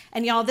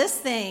 And y'all, this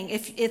thing,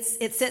 it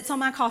sits on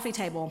my coffee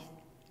table,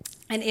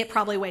 and it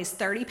probably weighs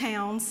 30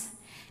 pounds,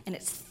 and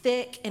it's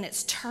thick, and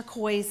it's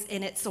turquoise,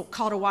 and it's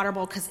called a water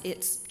bowl because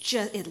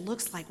it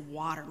looks like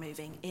water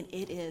moving, and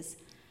it is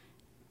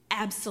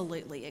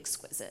absolutely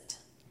exquisite.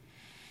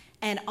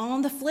 And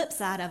on the flip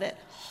side of it,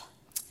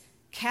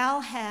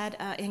 Cal had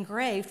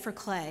engraved for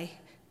Clay,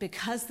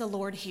 "Because the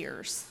Lord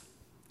hears."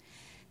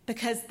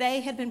 Because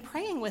they had been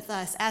praying with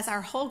us, as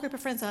our whole group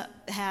of friends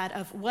had,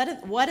 of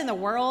what in the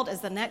world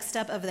is the next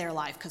step of their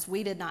life, because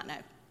we did not know.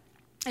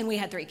 And we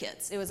had 3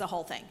 kids. It was a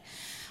whole thing.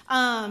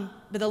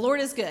 But the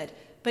Lord is good.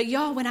 But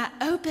y'all, when I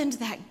opened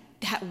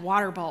that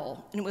water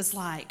bowl, and it was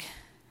like,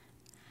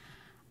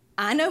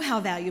 I know how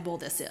valuable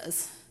this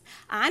is.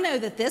 I know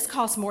that this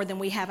costs more than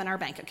we have in our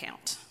bank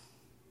account,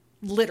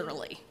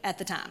 literally, at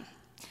the time.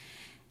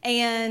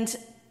 And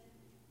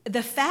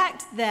the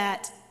fact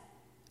that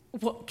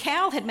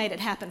Cal had made it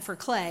happen for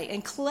Clay,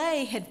 and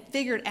Clay had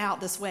figured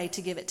out this way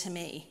to give it to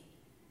me,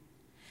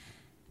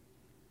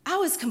 I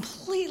was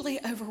completely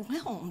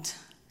overwhelmed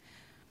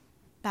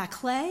by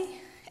Clay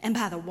and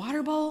by the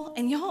water bowl.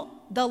 And y'all,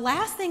 the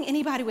last thing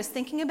anybody was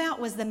thinking about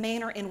was the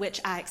manner in which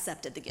I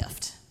accepted the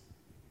gift.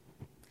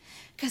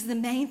 Because the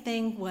main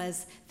thing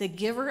was the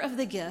giver of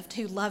the gift,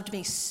 who loved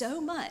me so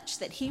much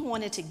that he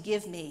wanted to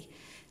give me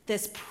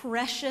this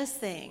precious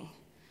thing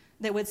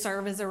that would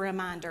serve as a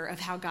reminder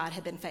of how God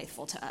had been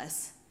faithful to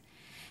us.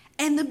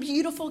 And the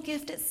beautiful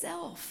gift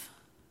itself.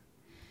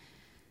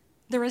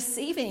 The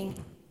receiving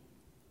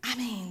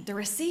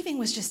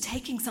was just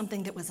taking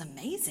something that was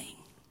amazing.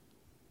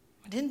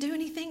 I didn't do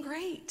anything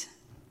great.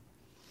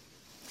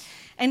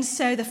 And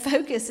so the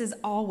focus is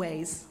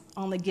always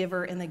on the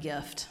giver and the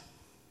gift.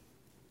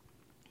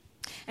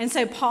 And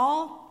so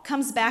Paul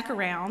comes back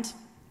around,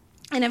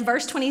 and in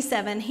verse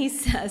 27, he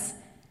says,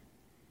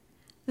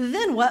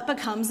 "Then what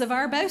becomes of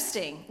our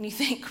boasting?" And you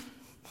think,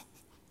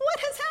 what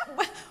has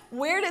happened?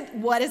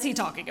 What is he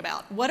talking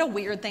about? What a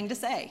weird thing to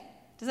say.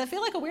 Does that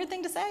feel like a weird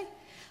thing to say?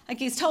 Like,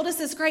 he's told us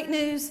this great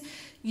news.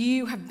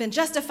 You have been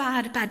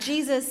justified by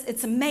Jesus.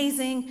 It's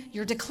amazing.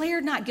 You're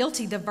declared not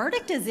guilty. The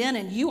verdict is in,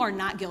 and you are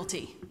not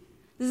guilty.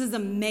 This is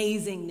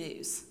amazing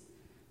news.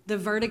 The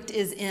verdict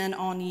is in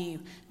on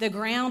you. The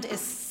ground is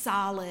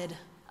solid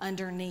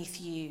underneath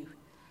you.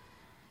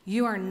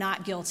 You are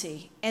not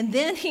guilty. And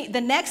then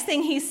the next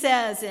thing he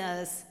says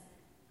is,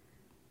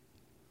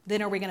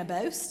 then are we going to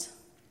boast?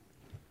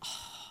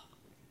 Oh,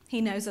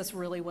 he knows us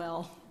really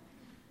well.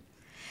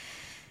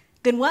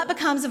 Then what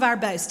becomes of our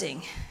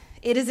boasting?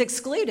 It is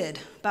excluded.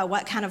 By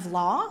what kind of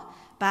law?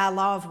 By a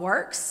law of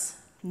works?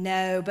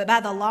 No, but by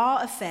the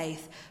law of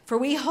faith. For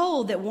we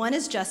hold that one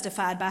is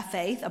justified by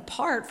faith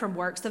apart from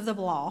works of the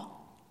law.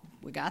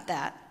 We got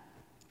that.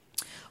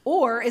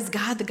 Or is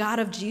God the God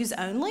of Jews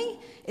only?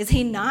 Is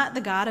he not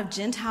the God of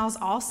Gentiles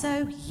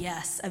also?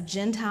 Yes, of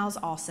Gentiles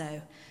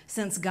also,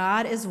 since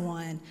God is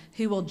one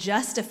who will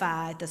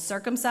justify the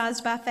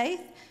circumcised by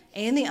faith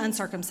and the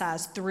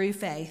uncircumcised through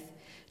faith.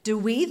 Do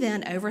we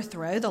then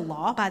overthrow the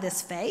law by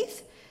this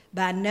faith?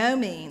 By no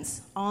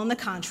means. On the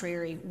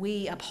contrary,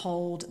 we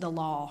uphold the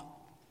law.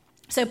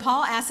 So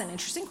Paul asks an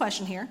interesting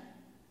question here.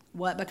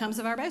 What becomes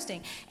of our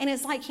boasting? And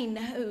it's like he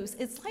knows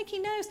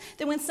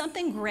that when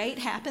something great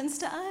happens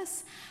to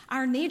us,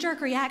 our knee-jerk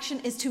reaction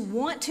is to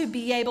want to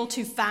be able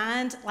to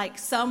find like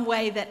some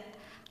way that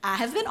I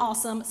have been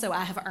awesome, so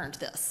I have earned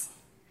this.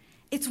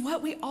 It's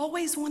what we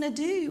always want to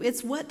do.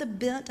 It's what the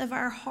bent of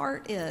our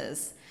heart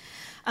is.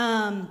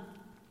 And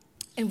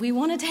we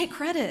want to take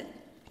credit.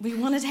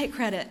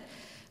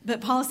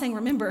 But Paul is saying,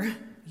 remember,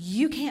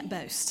 you can't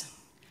boast.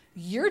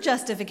 Your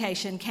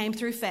justification came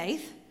through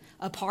faith,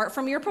 apart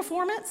from your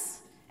performance,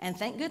 and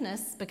thank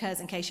goodness, because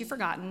in case you've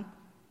forgotten,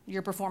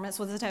 your performance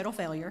was a total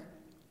failure.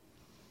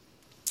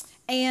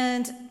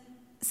 And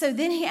so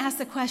then he asks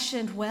the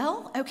question,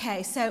 well,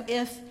 okay, so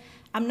if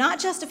I'm not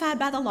justified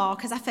by the law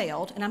because I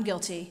failed and I'm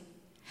guilty,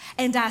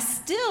 and I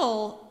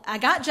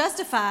got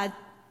justified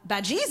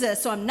by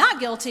Jesus, so I'm not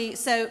guilty,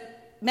 so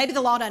maybe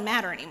the law doesn't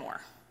matter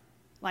anymore.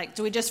 Like,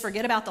 do we just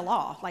forget about the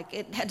law?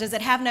 Like, does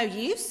it have no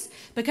use?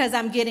 Because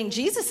I'm getting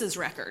Jesus's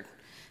record.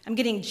 I'm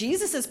getting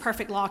Jesus's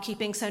perfect law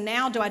keeping, so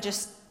now do I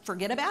just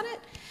forget about it?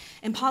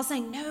 And Paul's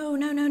saying, no,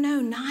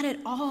 not at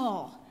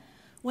all.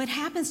 What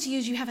happens to you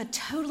is you have a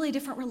totally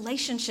different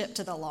relationship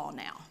to the law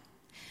now.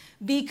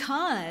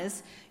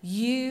 Because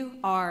you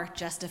are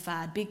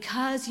justified,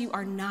 because you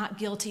are not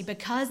guilty,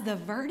 because the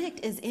verdict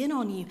is in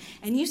on you,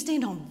 and you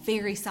stand on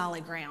very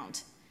solid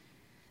ground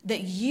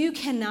that you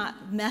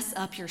cannot mess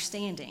up your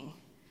standing.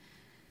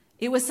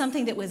 It was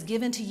something that was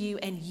given to you,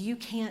 and you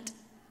can't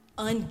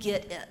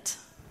unget it.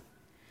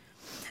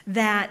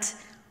 That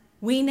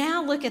we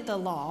now look at the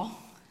law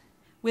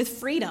with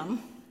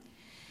freedom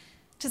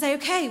to say,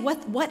 okay,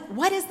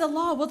 what is the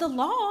law? Well, the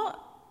law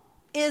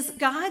is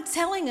God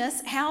telling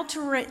us how to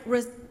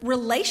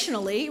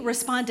relationally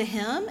respond to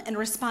him and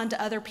respond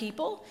to other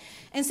people.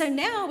 And so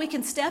now we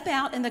can step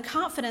out in the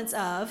confidence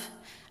of,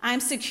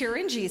 I'm secure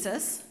in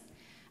Jesus.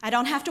 I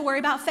don't have to worry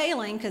about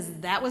failing because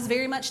that was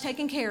very much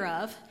taken care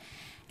of.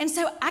 And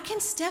so I can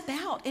step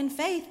out in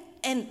faith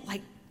and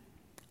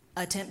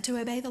attempt to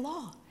obey the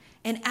law.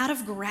 And out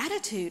of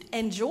gratitude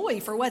and joy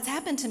for what's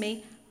happened to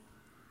me,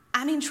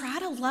 try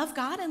to love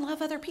God and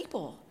love other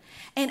people.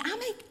 And I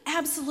may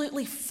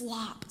absolutely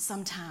flop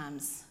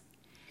sometimes.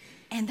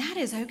 And that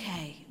is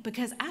okay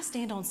because I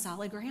stand on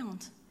solid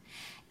ground.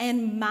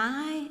 And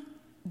my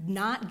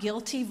not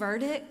guilty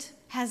verdict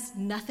has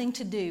nothing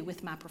to do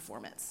with my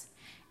performance.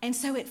 And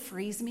so it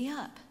frees me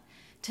up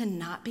to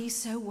not be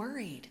so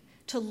worried,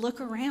 to look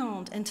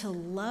around and to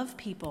love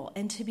people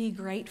and to be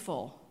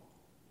grateful.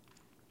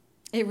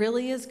 It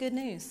really is good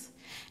news.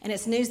 And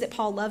it's news that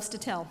Paul loves to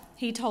tell.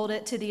 He told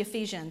it to the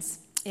Ephesians.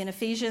 In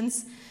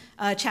Ephesians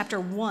chapter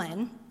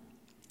 1,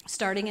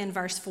 starting in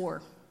verse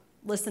 4.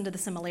 Listen to the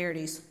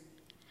similarities.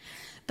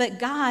 But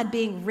God,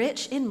 being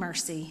rich in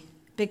mercy,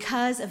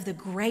 because of the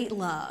great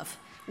love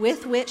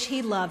with which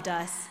he loved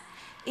us,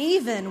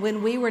 even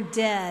when we were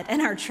dead in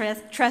our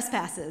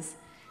trespasses,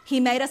 he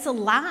made us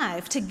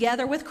alive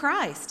together with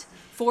Christ.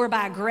 For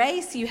by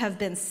grace you have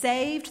been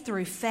saved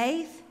through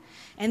faith.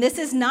 And this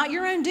is not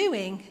your own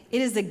doing.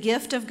 It is the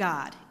gift of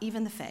God,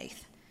 even the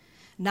faith.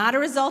 Not a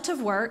result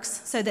of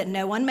works, so that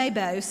no one may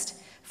boast.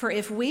 For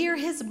if we are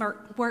his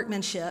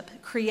workmanship,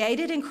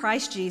 created in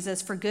Christ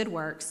Jesus for good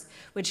works,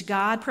 which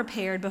God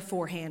prepared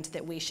beforehand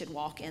that we should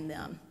walk in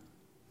them.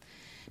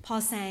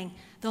 Paul's saying,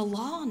 the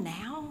law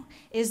now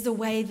is the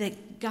way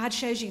that God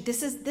shows you.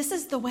 This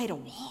is the way to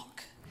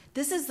walk.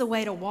 This is the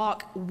way to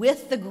walk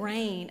with the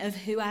grain of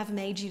who I've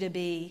made you to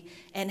be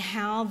and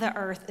how the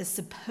earth is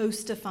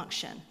supposed to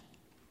function.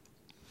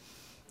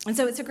 And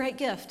so it's a great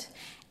gift.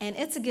 And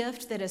it's a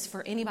gift that is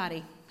for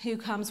anybody who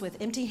comes with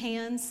empty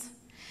hands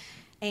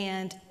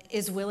and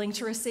is willing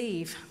to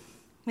receive.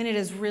 And it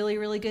is really,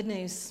 really good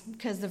news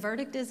because the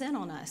verdict is in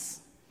on us.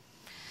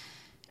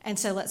 And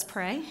so let's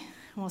pray. And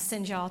we'll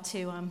send y'all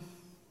to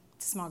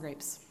small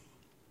groups.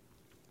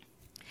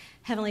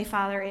 Heavenly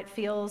Father, it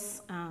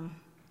feels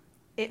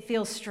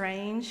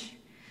strange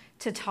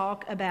to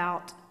talk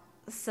about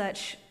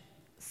such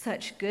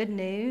good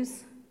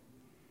news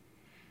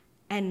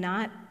and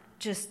not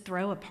just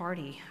throw a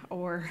party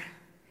or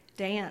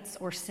dance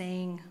or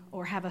sing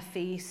or have a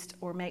feast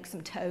or make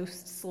some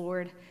toasts,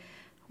 Lord.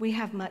 We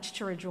have much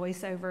to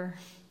rejoice over.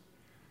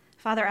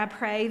 Father, I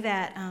pray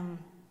that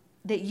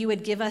you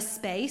would give us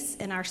space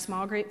in our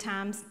small group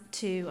times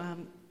to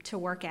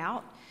work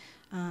out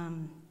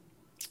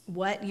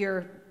what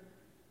your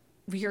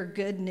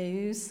good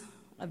news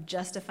of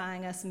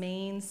justifying us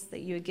means,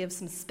 that you would give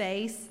some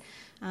space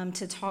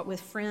to talk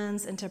with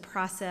friends and to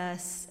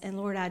process. And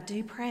Lord, I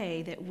do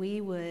pray that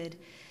we would,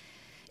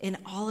 in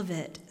all of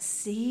it,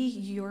 see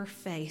your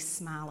face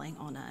smiling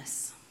on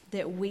us,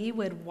 that we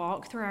would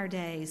walk through our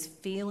days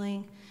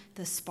feeling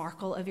the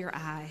sparkle of your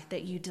eye,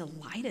 that you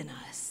delight in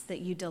us,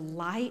 that you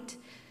delight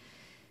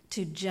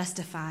to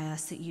justify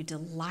us, that you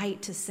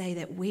delight to say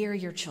that we are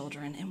your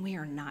children and we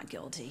are not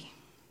guilty.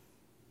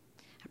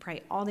 I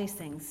pray all these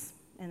things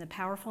in the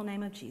powerful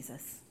name of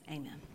Jesus. Amen.